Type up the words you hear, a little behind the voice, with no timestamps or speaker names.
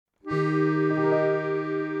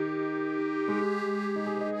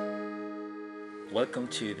Welcome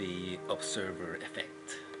to the Observer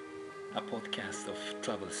Effect, a podcast of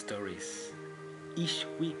travel stories. Each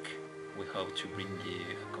week, we hope to bring you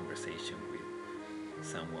a conversation with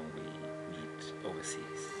someone we meet overseas,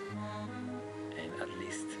 and at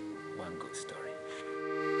least one good story.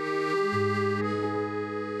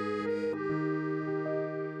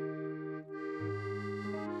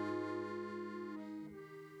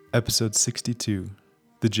 Episode 62,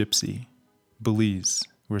 The Gypsy, Belize,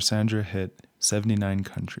 where Saundra hit 79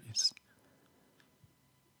 countries.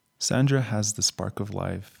 Saundra has the spark of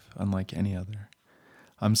life unlike any other.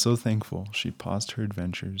 I'm so thankful she paused her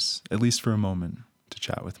adventures, at least for a moment, to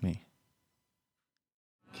chat with me.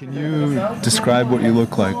 Can you describe what you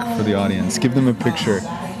look like for the audience? Give them a picture.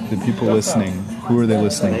 The people listening, who are they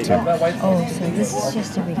listening to? Oh, so this is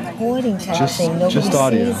just a recording type thing. Nobody just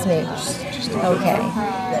audio. sees me. Just okay.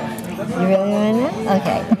 You really want to know?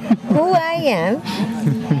 Okay. Who I am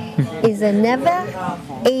is a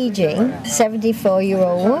never-aging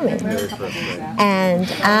 74-year-old woman. And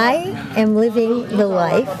I am living the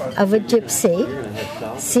life of a gypsy,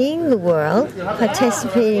 seeing the world,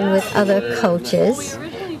 participating with other cultures,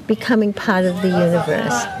 becoming part of the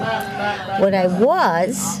universe. What I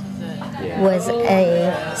was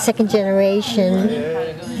a second-generation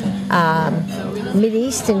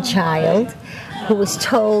Mid-Eastern child who was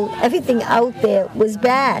told everything out there was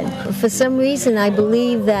bad. For some reason, I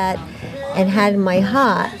believed that and had in my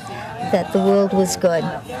heart that the world was good.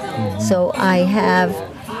 So I have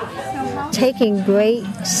taken great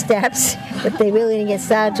steps, but they really didn't get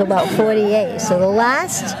started until about 48. So the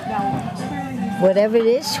last, whatever it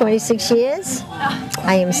is, 26 years,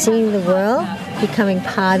 I am seeing the world, becoming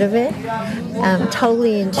part of it. I'm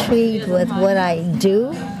totally intrigued with what I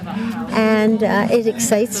do, and it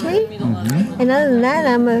excites me. And other than that,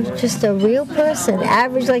 I'm just a real person,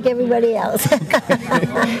 average like everybody else.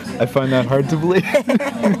 I find that hard to believe.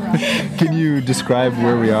 Can you describe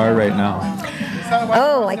where we are right now?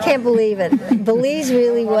 Oh, I can't believe it. Belize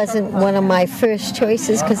really wasn't one of my first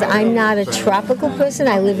choices because I'm not a tropical person.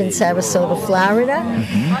 I live in Sarasota, Florida.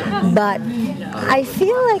 But I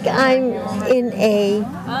feel like I'm in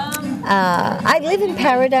I live in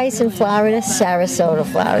paradise in Florida. Sarasota,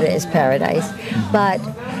 Florida is paradise. But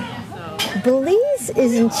Belize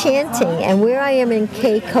is enchanting. And where I am in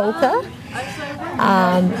Caye Caulker,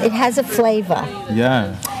 it has a flavor.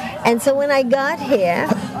 Yeah. And so when I got here,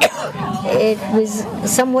 it was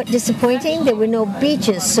somewhat disappointing. There were no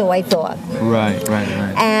beaches, so I thought. Right.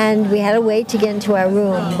 And we had to wait to get into our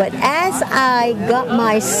room. But as I got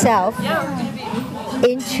myself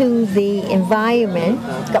into the environment,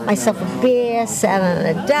 got myself a beer, sat on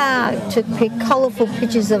a dock, took colorful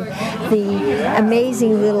pictures of the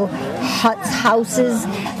amazing little huts, houses,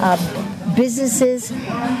 businesses,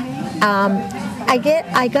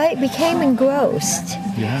 I became engrossed.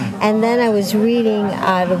 Yeah. And then I was reading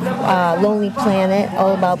out of Lonely Planet,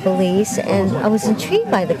 all about Belize, and I was intrigued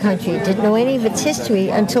by the country. Didn't know any of its history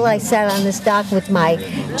until I sat on this dock with my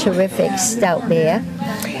terrific stout beer.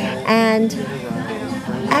 And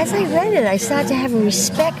as I read it, I started to have a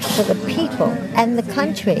respect for the people and the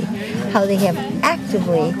country, how they have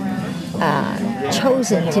actively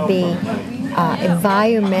chosen to be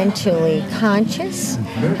environmentally conscious,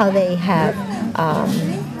 how they have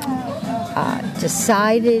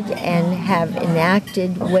decided and have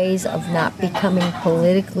enacted ways of not becoming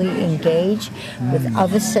politically engaged with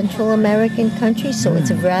other Central American countries. So it's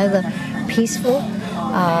a rather peaceful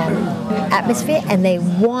atmosphere, and they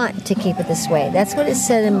want to keep it this way. That's what it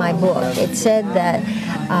said in my book. It said that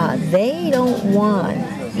they don't want,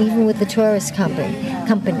 even with the tourists coming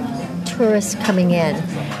in,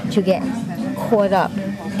 to get caught up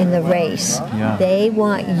in the race. Yeah. They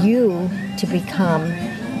want you to become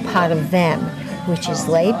part of them, which is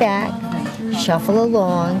lay back, shuffle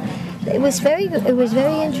along. It was very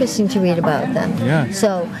interesting to read about them. Yeah.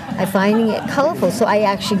 So I'm finding it colorful. So I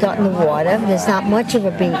actually got in the water. There's not much of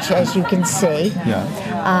a beach, as you can see.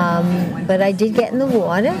 Yeah. But I did get in the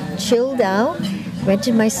water, chilled out,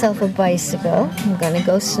 rented myself a bicycle. I'm going to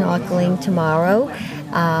go snorkeling tomorrow.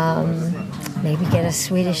 Maybe get a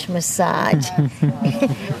Swedish massage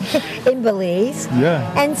in Belize.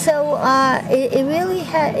 Yeah. And so it really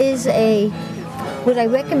is would I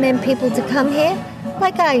recommend people to come here?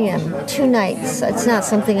 Like I am, 2 nights. It's not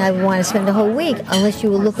something I want to spend a whole week unless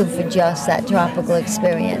you were looking for just that tropical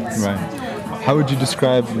experience. Right. How would you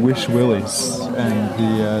describe Wish Willy's and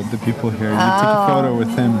the people here? You took a photo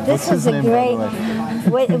with him. What's his name, by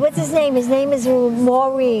the way? What's his name? His name is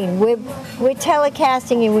Maureen. We're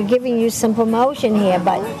telecasting and we're giving you some promotion here,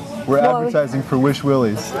 but We're advertising for Wish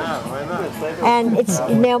Willies. And it's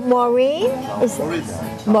now Maureen?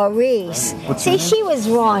 Maurice. See, she was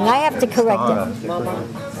wrong. I have to correct it.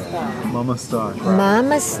 Mama Star.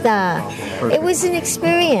 Mama Star. It was an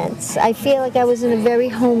experience. I feel like I was in a very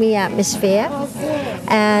homey atmosphere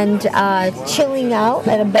and chilling out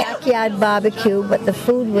at a backyard barbecue, but the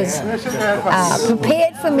food was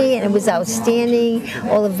prepared for me and it was outstanding.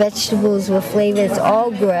 All the vegetables were flavored, it's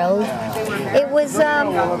all grilled. It was,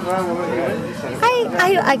 I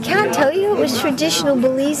can't tell you, it was traditional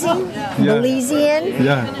Belizean,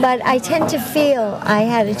 but I tend to feel I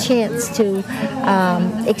had a chance to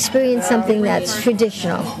experience something that's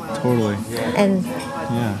traditional. Totally. And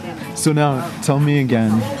so now, tell me again,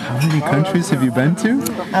 how many countries have you been to?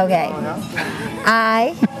 Okay.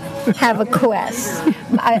 I have a quest.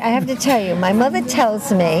 I have to tell you, my mother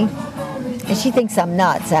tells me, and she thinks I'm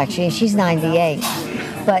nuts, actually, she's 98.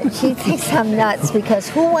 But she thinks I'm nuts because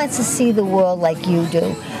who wants to see the world like you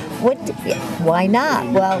do? Why not?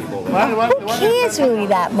 Well, who cares really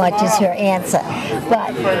that much is her answer.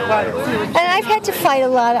 And I've had to fight a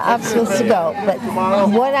lot of obstacles to go. But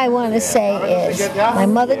what I want to say is, my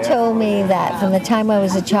mother told me that from the time I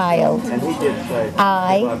was a child,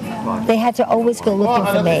 they had to always go looking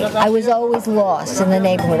for me. I was always lost in the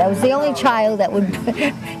neighborhood. I was the only child that would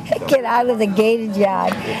get out of the gated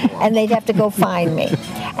yard and they'd have to go find me.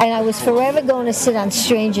 And I was forever going to sit on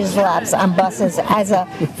strangers' laps on buses as a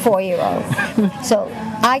 4-year-old. So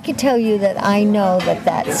I could tell you that I know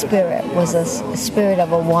that spirit was a spirit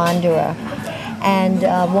of a wanderer. And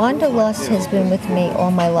wanderlust has been with me all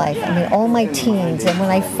my life. I mean, all my teens. And when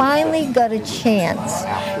I finally got a chance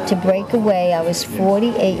to break away, I was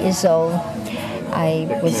 48 years old. I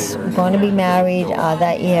was going to be married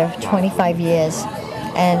that year, 25 years.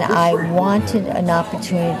 And I wanted an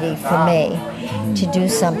opportunity for me to do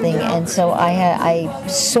something, and so I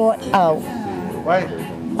sought out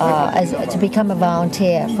to become a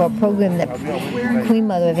volunteer for a program that Queen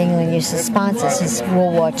Mother of England used to sponsor since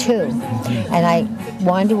World War II, and I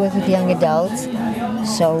wanted to work with young adults,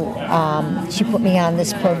 so she put me on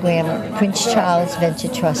this program, Prince Charles Venture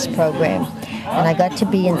Trust program, and I got to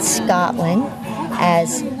be in Scotland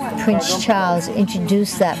as Prince Charles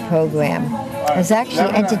introduced that program. I was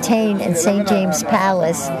actually entertained in St. James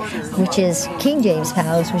Palace, which is King James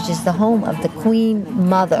Palace, which is the home of the Queen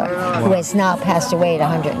Mother, who has now passed away at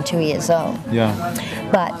 102 years old. Yeah.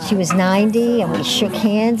 But she was 90, and we shook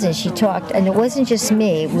hands, and she talked, and it wasn't just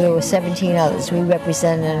me, we were 17 others. We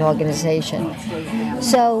represented an organization.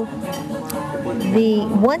 So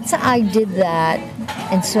once I did that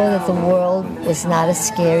and saw that the world was not a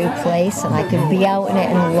scary place, and I could be out in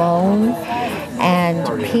it alone, and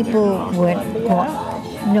people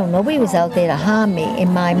nobody was out there to harm me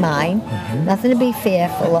in my mind, nothing to be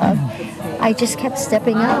fearful of. I just kept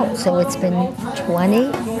stepping out. So it's been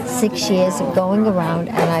 26 years of going around,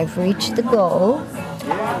 and I've reached the goal.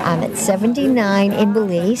 I'm at 79 in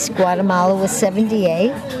Belize. Guatemala was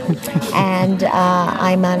 78. And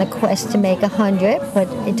I'm on a quest to make 100, but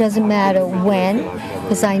it doesn't matter when,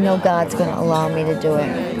 because I know God's going to allow me to do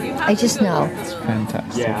it. I just know. It's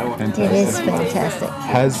fantastic. Fantastic. It is fantastic.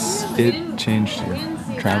 Has it changed you,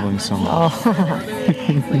 traveling so much?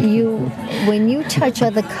 When you touch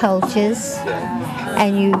other cultures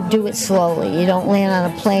and you do it slowly, you don't land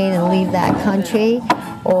on a plane and leave that country,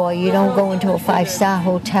 or you don't go into a 5-star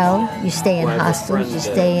hotel, you stay in hostels, you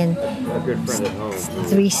stay in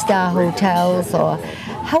 3-star hotels, or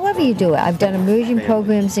however you do it. I've done immersion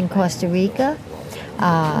programs in Costa Rica,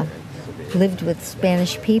 lived with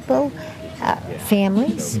Spanish people,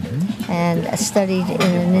 families, and studied in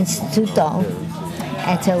an instituto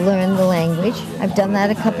and to learn the language. I've done that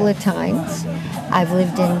a couple of times. I've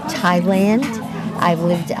lived in Thailand.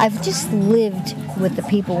 I've just lived with the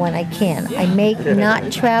people when I can. I make not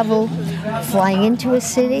travel flying into a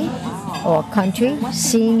city or a country,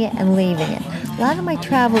 seeing it and leaving it. A lot of my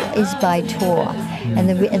travel is by tour, and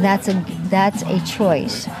that's a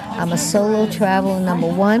choice. I'm a solo traveler, number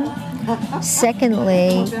one.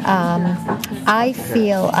 Secondly, I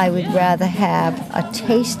feel I would rather have a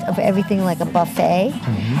taste of everything like a buffet,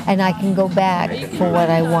 and I can go back for what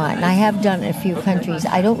I want. And I have done a few countries.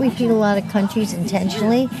 I don't repeat a lot of countries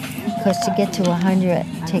intentionally, because to get to 100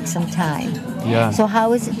 takes some time. Yeah. So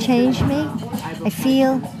how has it changed me? I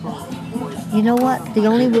feel, you know what? The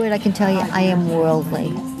only word I can tell you, I am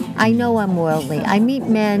worldly. I know I'm worldly. I meet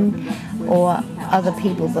men or other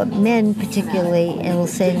people, but men particularly, and will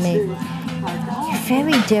say to me, "You're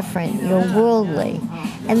very different, you're worldly."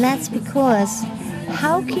 And that's because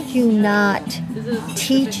how could you not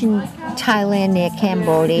teach in Thailand near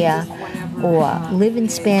Cambodia, or live in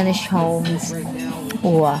Spanish homes,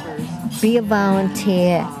 or be a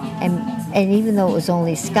volunteer. And even though it was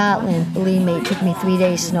only Scotland, believe me, it took me 3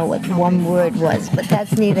 days to know what one word was, but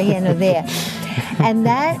that's neither here nor there. And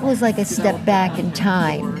that was like a step back in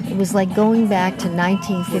time. It was like going back to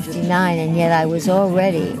 1959, and yet I was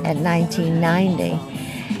already at 1990.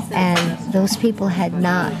 And those people had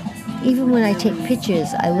not, even when I take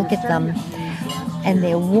pictures, I look at them and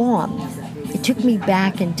they're warm. It took me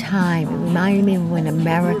back in time. It reminded me of when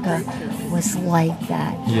America was like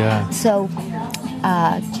that. Yeah. So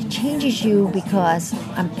it changes you because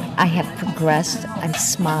I have progressed. I'm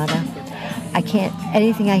smarter. I can't,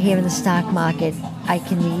 anything I hear in the stock market, I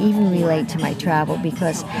can even relate to my travel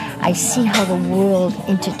because I see how the world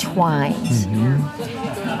intertwines.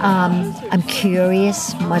 I'm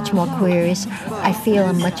curious, much more curious. I feel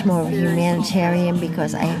I'm much more of a humanitarian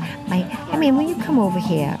because I mean, when you come over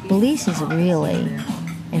here, Belize is really,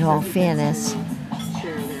 in all fairness,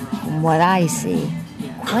 from what I see,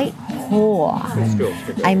 quite poor.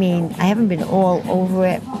 I mean, I haven't been all over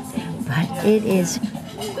it, but it is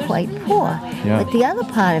quite poor. Yeah. But the other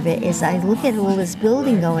part of it is I look at all this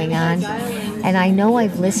building going on, and I know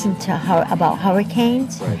I've listened to about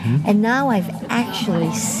hurricanes, and now I've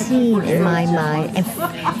actually seen in my mind and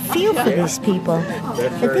feel for these people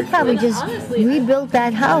that they probably just rebuilt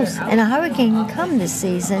that house, and a hurricane can come this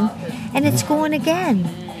season, and it's going again.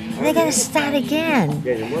 And they got to start again,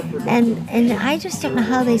 and I just don't know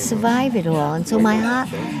how they survive it all. And so my heart,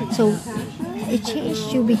 so it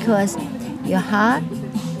changed you because your heart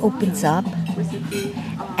opens up,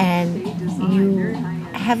 and you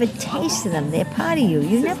have a taste of them. They're part of you.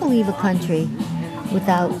 You never leave a country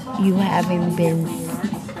without you having been.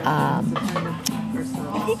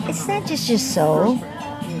 It's not just your soul.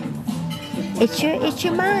 It's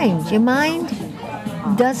your mind. Your mind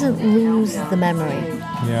doesn't lose the memory.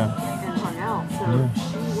 Yeah.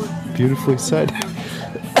 Beautifully said.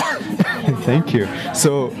 Thank you.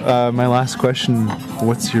 So, my last question,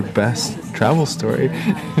 what's your best travel story?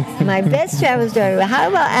 My best travel story. Well, how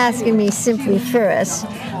about asking me simply first,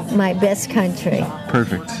 my best country?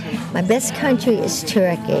 Perfect. My best country is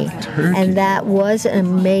Turkey. Turkey. And that was an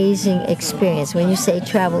amazing experience. When you say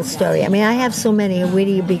travel story, I mean, I have so many. Where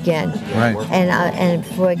do you begin? Right. And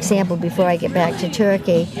for example, before I get back to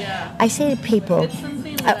Turkey, I say to people,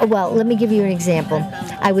 well, let me give you an example.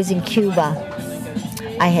 I was in Cuba.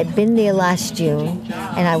 I had been there last June,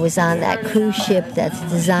 and I was on that cruise ship that's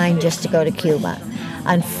designed just to go to Cuba.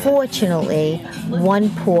 Unfortunately, one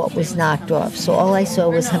port was knocked off, so all I saw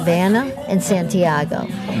was Havana and Santiago.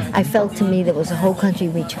 I felt to me there was a whole country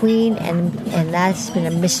between, and that's been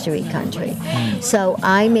a mystery country. So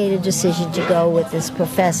I made a decision to go with this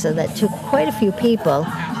professor that took quite a few people,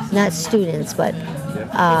 not students, but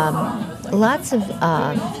lots of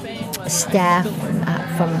staff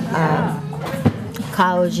from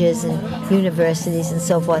colleges and universities and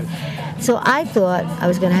so forth. So I thought I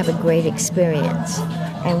was going to have a great experience.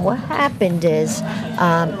 And what happened is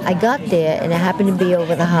I got there, and it happened to be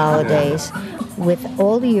over the holidays, with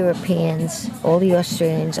all the Europeans, all the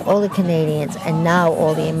Australians, all the Canadians, and now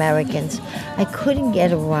all the Americans. I couldn't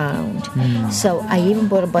get around. So I even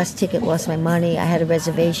bought a bus ticket, lost my money. I had a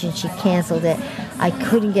reservation. She canceled it. I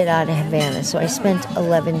couldn't get out of Havana. So I spent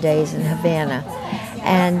 11 days in Havana.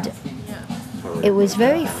 And it was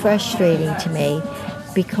very frustrating to me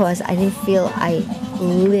because I didn't feel I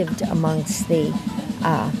lived amongst the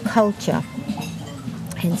culture.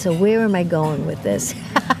 And so where am I going with this?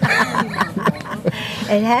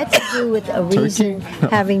 It had to do with a reason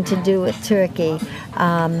having to do with Turkey.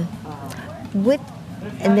 And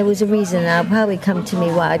there was a reason, and I'll probably come to me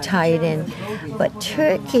while I tie it in. But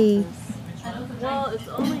Turkey,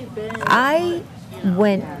 I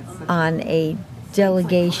went on a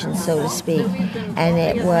delegation, so to speak, and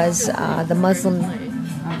it was the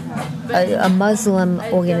a Muslim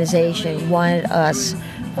organization wanted us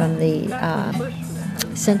from the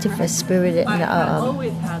Center for Spirit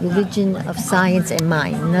and Religion of Science and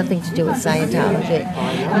Mind, nothing to do with Scientology.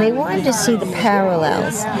 And they wanted to see the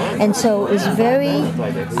parallels. And so it was very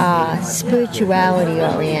spirituality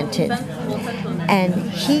oriented. And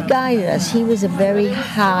he guided us. He was a very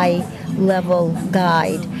high level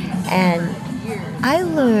guide. And I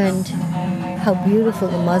learned how beautiful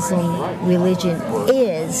the Muslim religion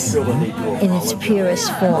is in its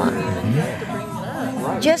purest form.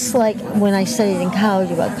 Just like when I studied in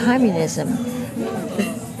college about communism,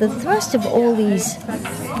 the thrust of all these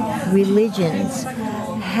religions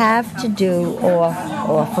have to do, or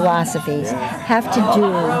philosophies, have to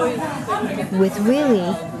do with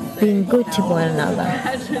really being good to one another,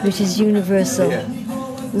 which is universal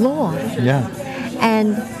law. Yeah.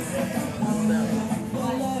 And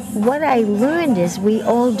what I learned is we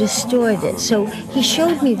all distort it. So he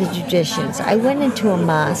showed me the traditions. I went into a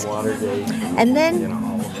mosque, and then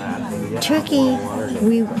Turkey,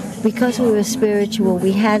 because we were spiritual,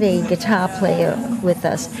 we had a guitar player with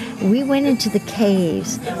us. We went into the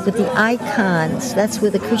caves with the icons. That's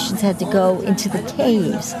where the Christians had to go, into the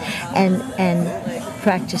caves and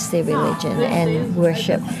practice their religion and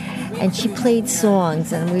worship. And she played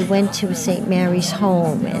songs, and we went to St. Mary's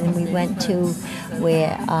home, and we went to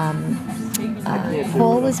where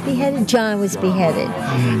Paul was beheaded, John was beheaded.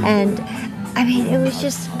 And I mean, it was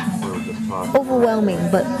just overwhelming.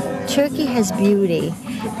 But Turkey has beauty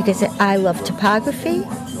because I love topography,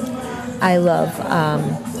 I love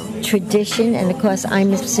tradition, and of course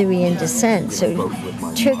I'm of Syrian descent, so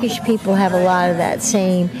Turkish people have a lot of that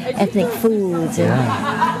same ethnic foods,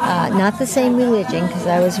 and not the same religion because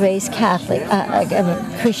I was raised Catholic, I'm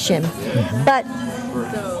a Christian. But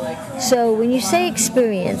so when you say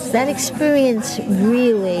experience, that experience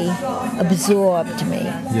really absorbed me.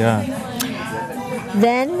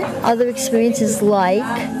 Then other experiences, like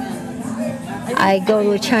I go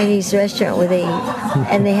to a Chinese restaurant where they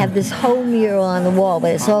have this whole mural on the wall,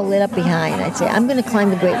 but it's all lit up behind. I'd say, I'm going to climb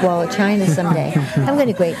the Great Wall of China someday. I'm going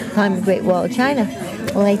to climb the Great Wall of China.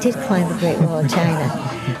 Well, I did climb the Great Wall of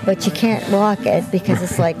China, but you can't walk it because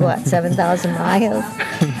it's like, 7,000 miles?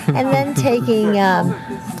 And then taking a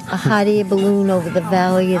hot air balloon over the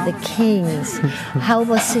Valley of the Kings. How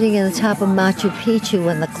about sitting on the top of Machu Picchu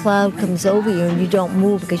when the cloud comes over you and you don't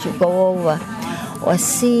move because you go over? Or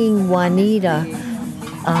seeing Juanita,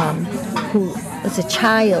 who was a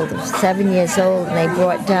child, 7 years old, and they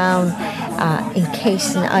brought down,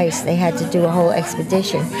 encased in ice. They had to do a whole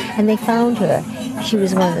expedition, and they found her. She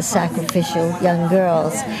was one of the sacrificial young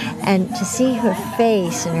girls. And to see her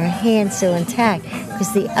face and her hands so intact,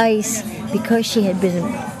 because the ice, because she had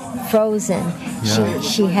been frozen,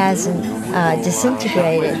 she hasn't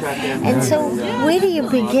disintegrated. And so where do you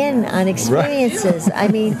begin on experiences? I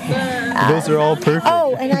mean, those are all perfect.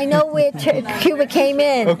 Oh, and I know where Cuba came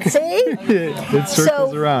in. Okay. See? It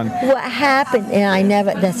circles around. What happened, and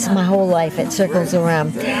that's my whole life, it circles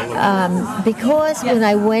around. Because when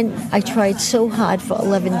I went, I tried so hard for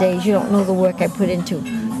 11 days. You don't know the work I put into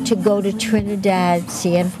to go to Trinidad,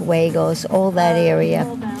 Cienfuegos, all that area.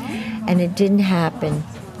 And it didn't happen.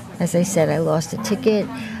 As I said, I lost a ticket.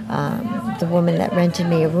 The woman that rented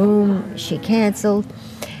me a room, she canceled.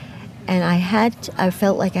 And I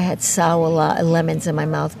felt like I had sour lemons in my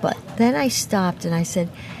mouth. But then I stopped and I said,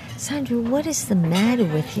 Saundra, what is the matter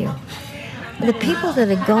with you? The people that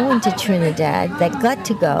are going to Trinidad, that got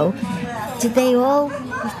to go, did they all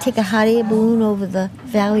take a hot air balloon over the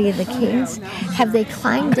Valley of the Kings? Have they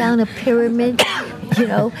climbed down a pyramid?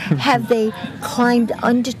 Have they climbed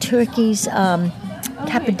under Turkey's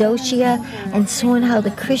Cappadocia and saw how the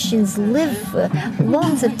Christians lived for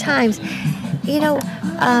loads of times?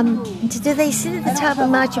 Do they sit at the top of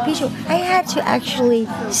Machu Picchu? I had to actually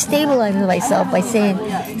stabilize myself by saying,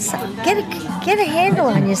 get a handle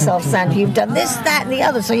on yourself, Saundra. You've done this, that, and the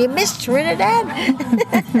other, so you missed Trinidad?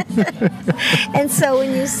 And so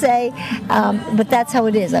when you say, but that's how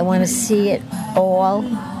it is. I want to see it all.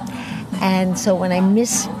 And so when I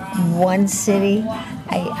miss one city,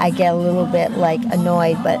 I get a little bit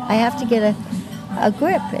annoyed, but I have to get a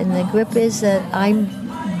grip, and the grip is that I'm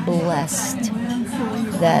blessed,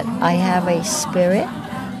 that I have a spirit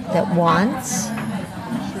that wants,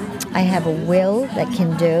 I have a will that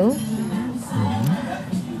can do,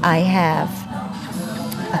 I have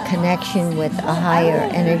a connection with a higher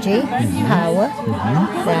energy, power,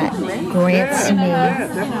 that grants me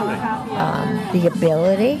the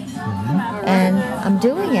ability, and I'm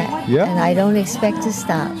doing it, and I don't expect to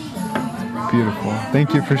stop. Beautiful.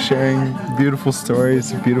 Thank you for sharing beautiful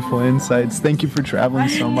stories, beautiful insights. Thank you for traveling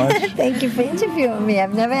so much. Thank you for interviewing me.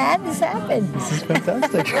 I've never had this happen. This is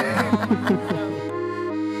fantastic.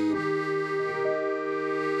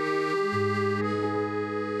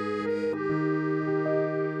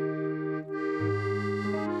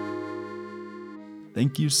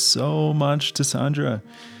 Thank you so much to Saundra.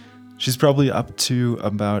 She's probably up to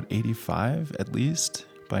about 85 at least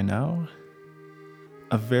by now.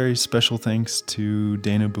 A very special thanks to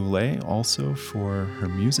Dana Boulé also for her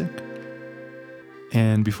music.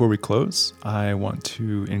 And before we close, I want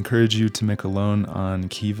to encourage you to make a loan on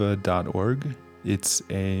kiva.org. It's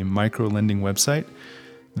a micro-lending website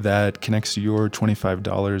that connects your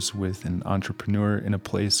 $25 with an entrepreneur in a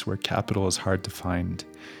place where capital is hard to find.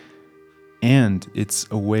 And it's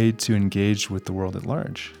a way to engage with the world at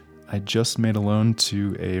large. I just made a loan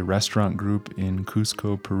to a restaurant group in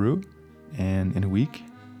Cusco, Peru, and in a week,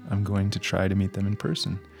 I'm going to try to meet them in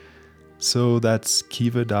person. So that's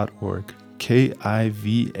kiva.org, kiva.org.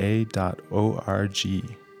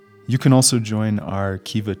 You can also join our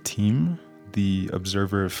Kiva team, the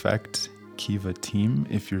Observer Effect Kiva Team,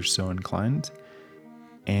 if you're so inclined.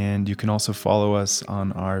 And you can also follow us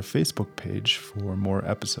on our Facebook page for more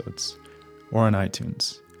episodes, or on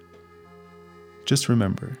iTunes. Just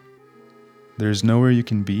remember, there's nowhere you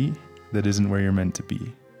can be that isn't where you're meant to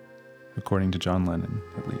be, according to John Lennon,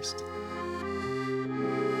 at least.